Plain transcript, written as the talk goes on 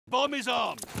bomb is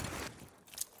armed.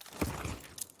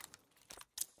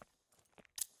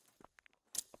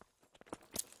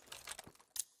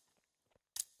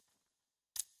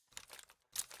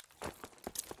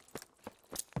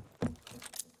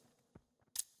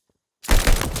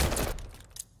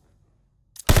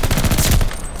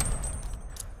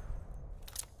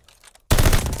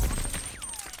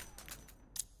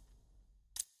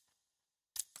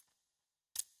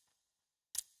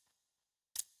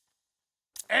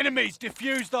 Enemies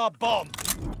defused our bomb.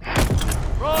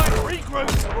 Right,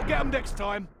 regroup. We'll get them next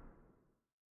time.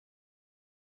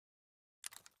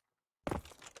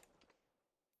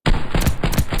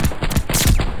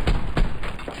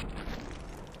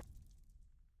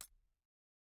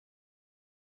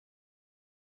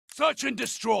 Search and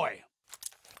destroy.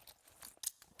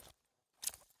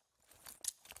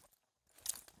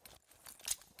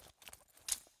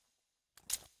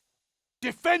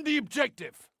 Defend the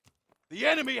objective. The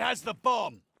enemy has the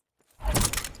bomb.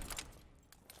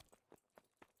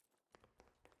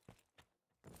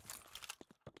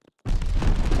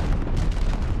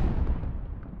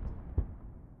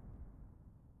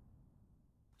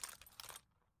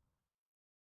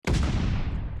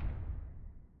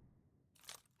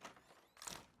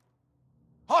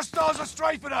 Hostiles are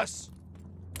strafing us!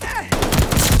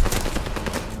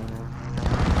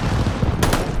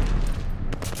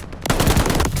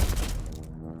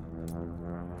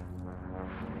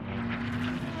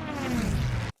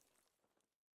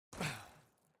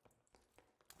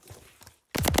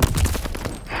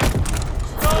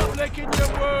 Start licking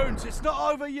your wounds, it's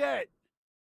not over yet!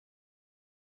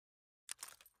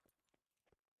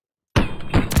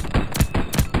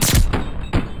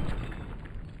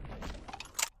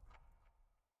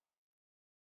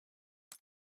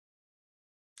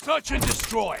 Search and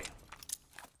destroy!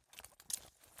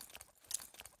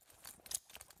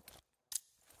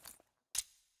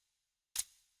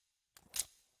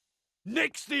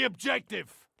 Nix the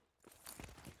objective!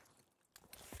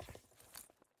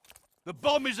 The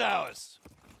bomb is ours!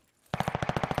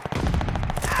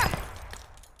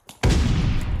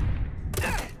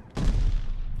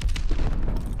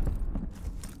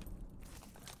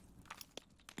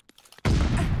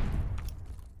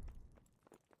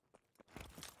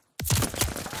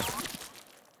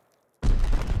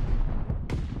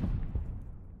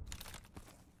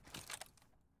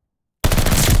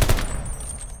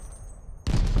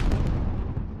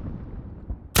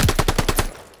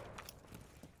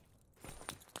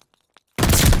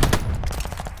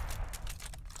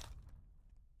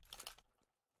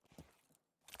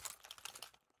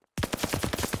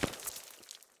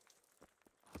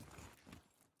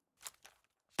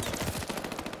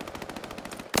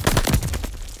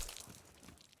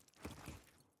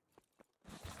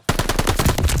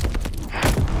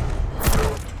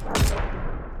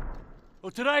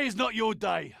 Well, today is not your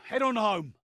day. Head on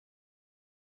home.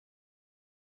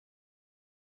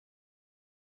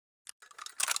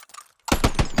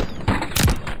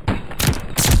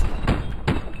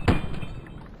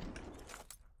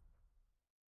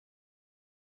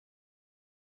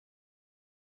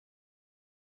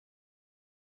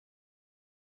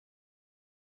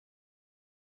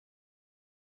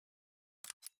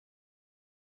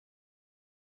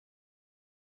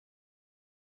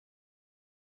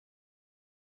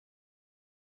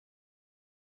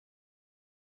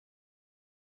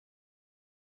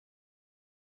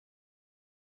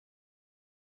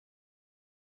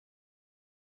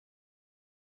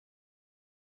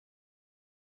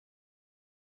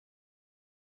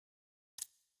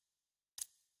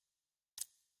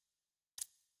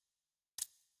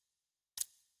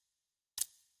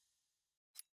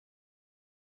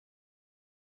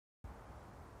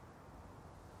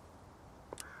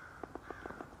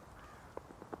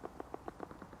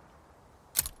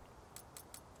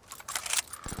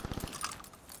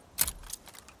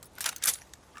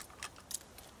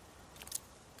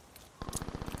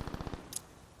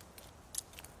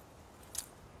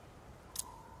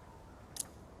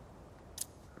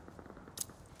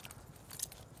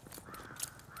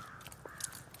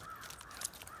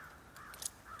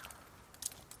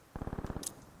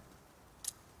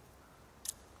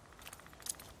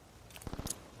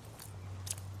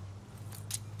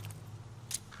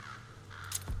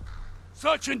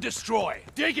 Search and destroy.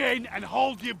 Dig in and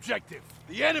hold the objective.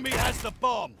 The enemy has the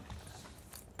bomb.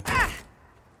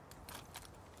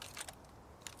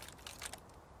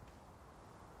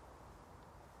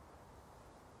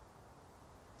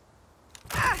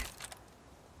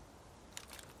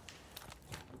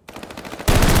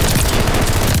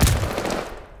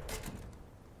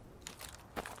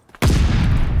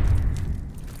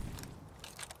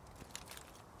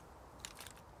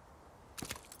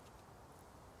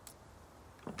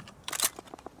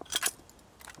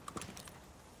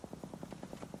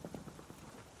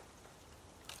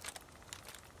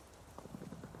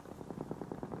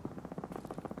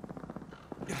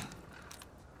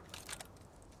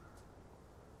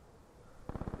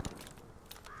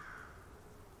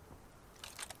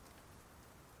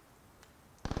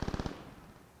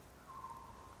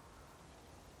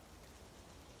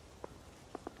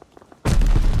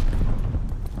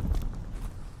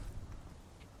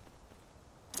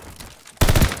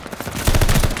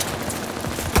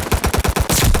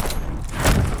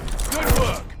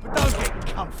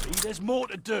 There's more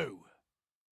to do.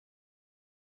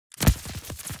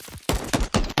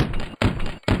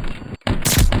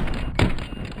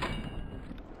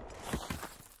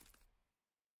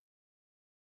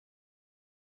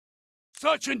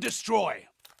 Search and destroy.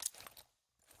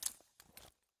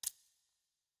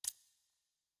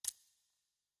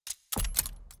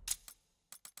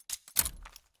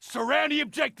 Surround the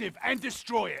objective and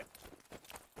destroy it.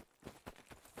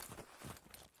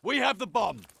 We have the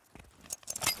bomb.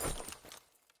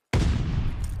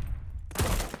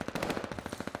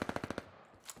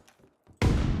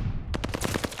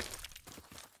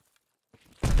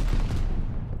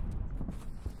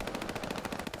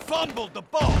 Fumbled the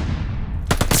bomb!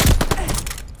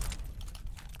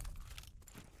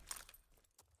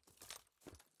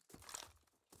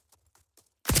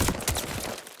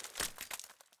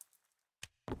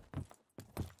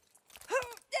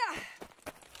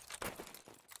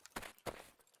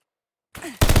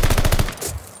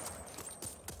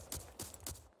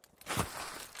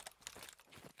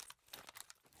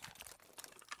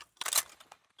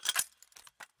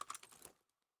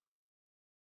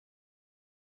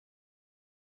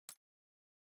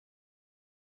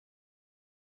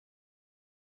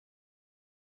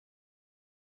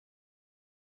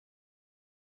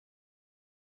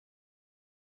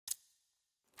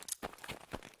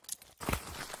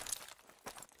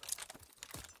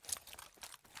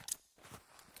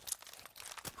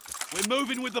 We're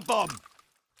moving with the bomb.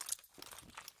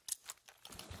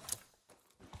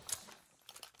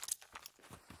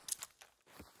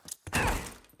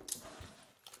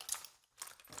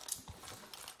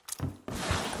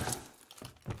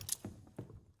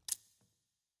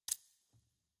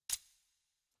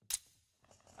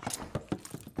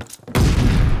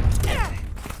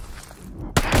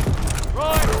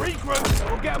 Right,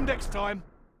 regroup. We'll get them next time.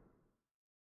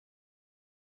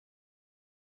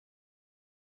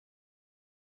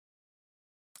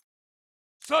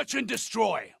 Search and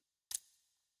destroy.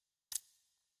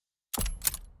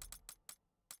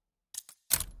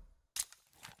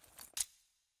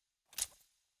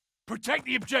 Protect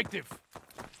the objective.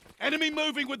 Enemy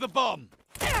moving with the bomb.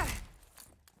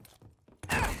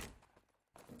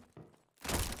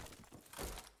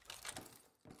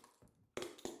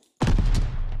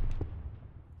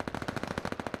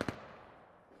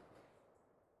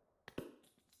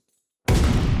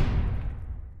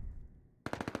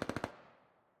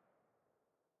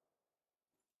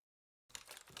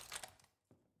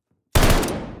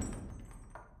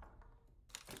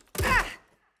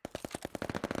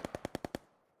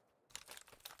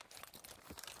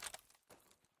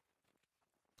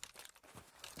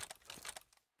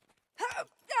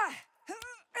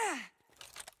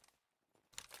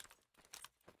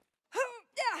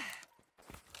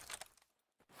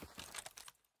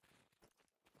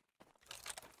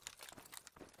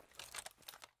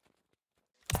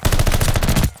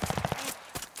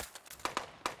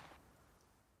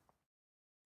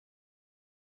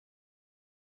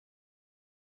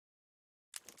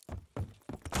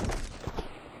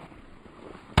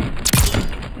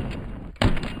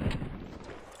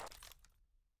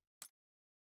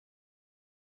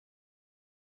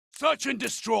 Search and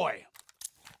destroy.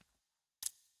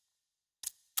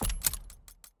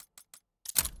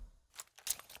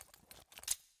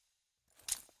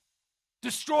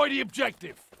 Destroy the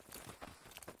objective.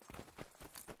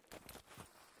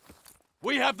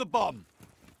 We have the bomb.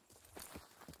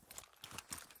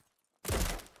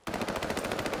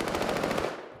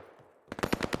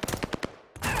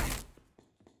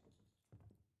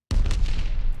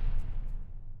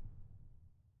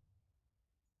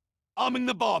 Arming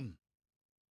the bomb.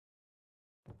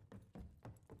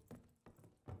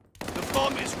 The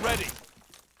bomb is ready.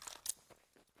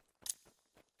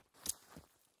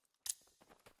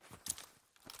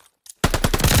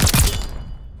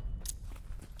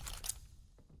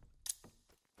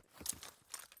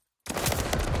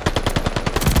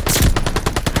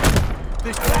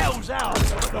 This battle's out,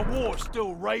 but the war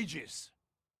still rages.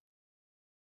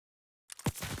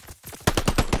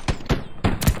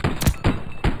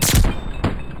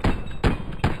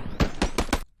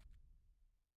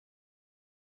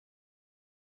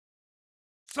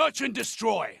 Search and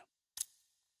destroy.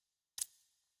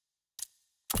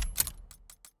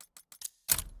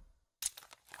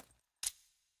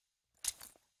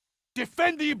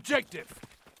 Defend the objective.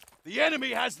 The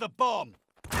enemy has the bomb.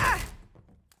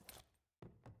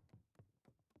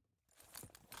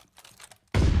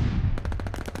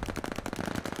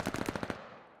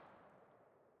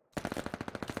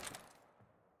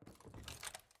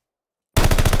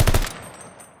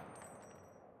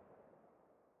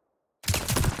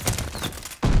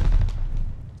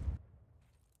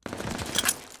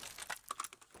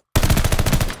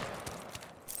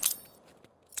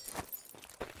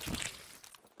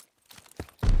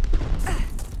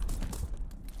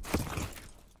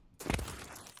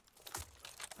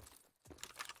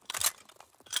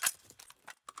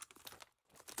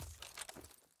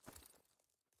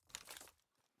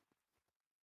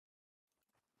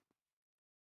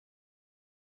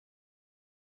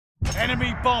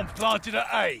 Enemy bomb planted at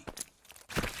A.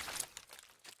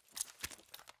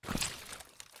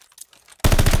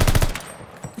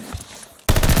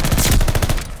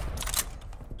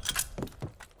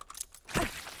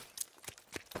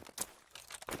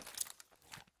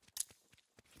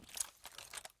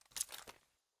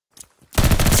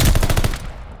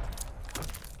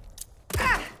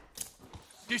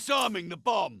 Disarming the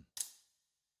bomb.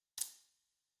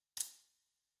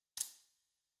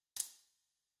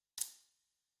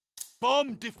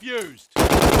 Bomb defused.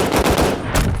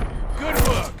 Good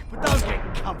work, but don't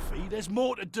get comfy. There's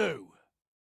more to do.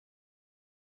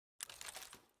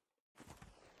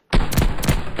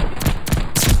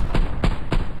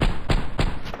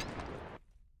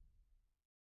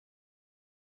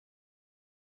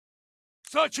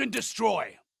 Search and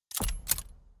destroy.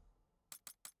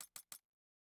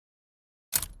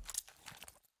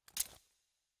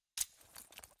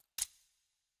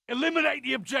 Eliminate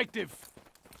the objective.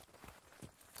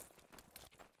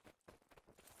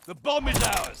 The bomb is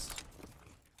ours.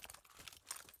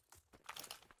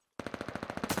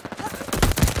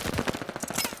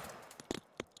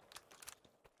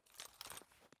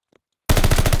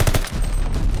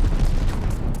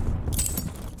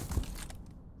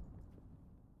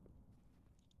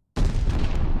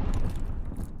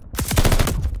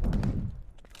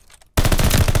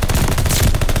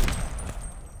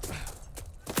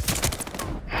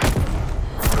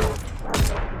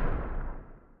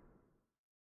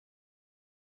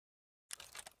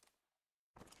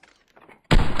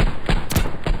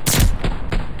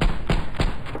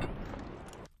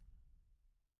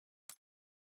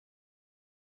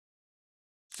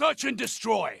 Search and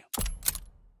destroy.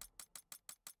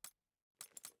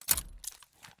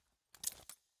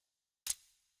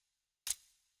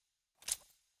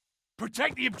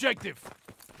 Protect the objective.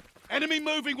 Enemy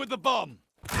moving with the bomb.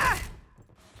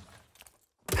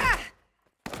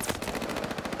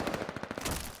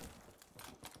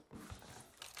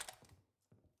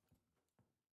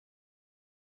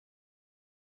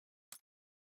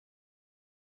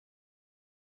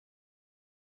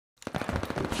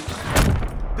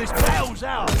 This battle's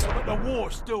ours, but the war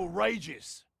still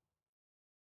rages.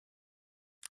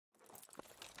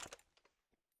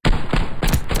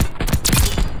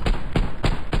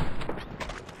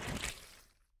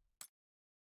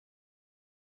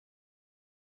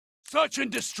 Search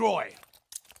and destroy.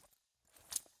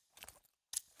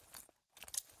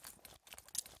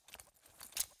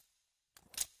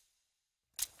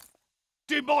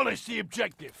 Demolish the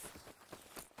objective.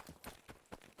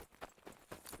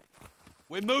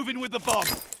 We're moving with the bomb.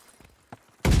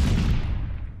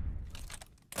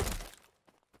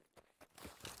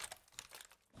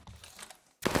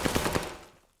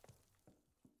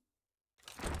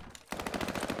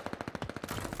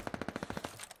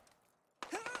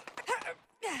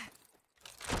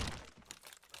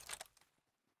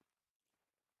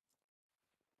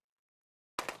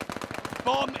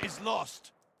 Bomb is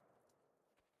lost.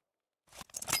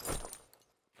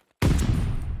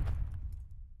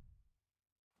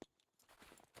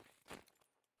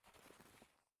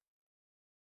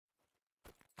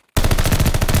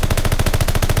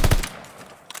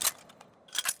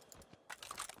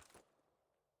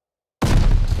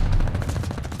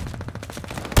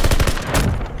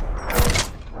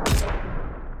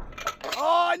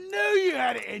 I knew you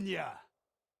had it in ya!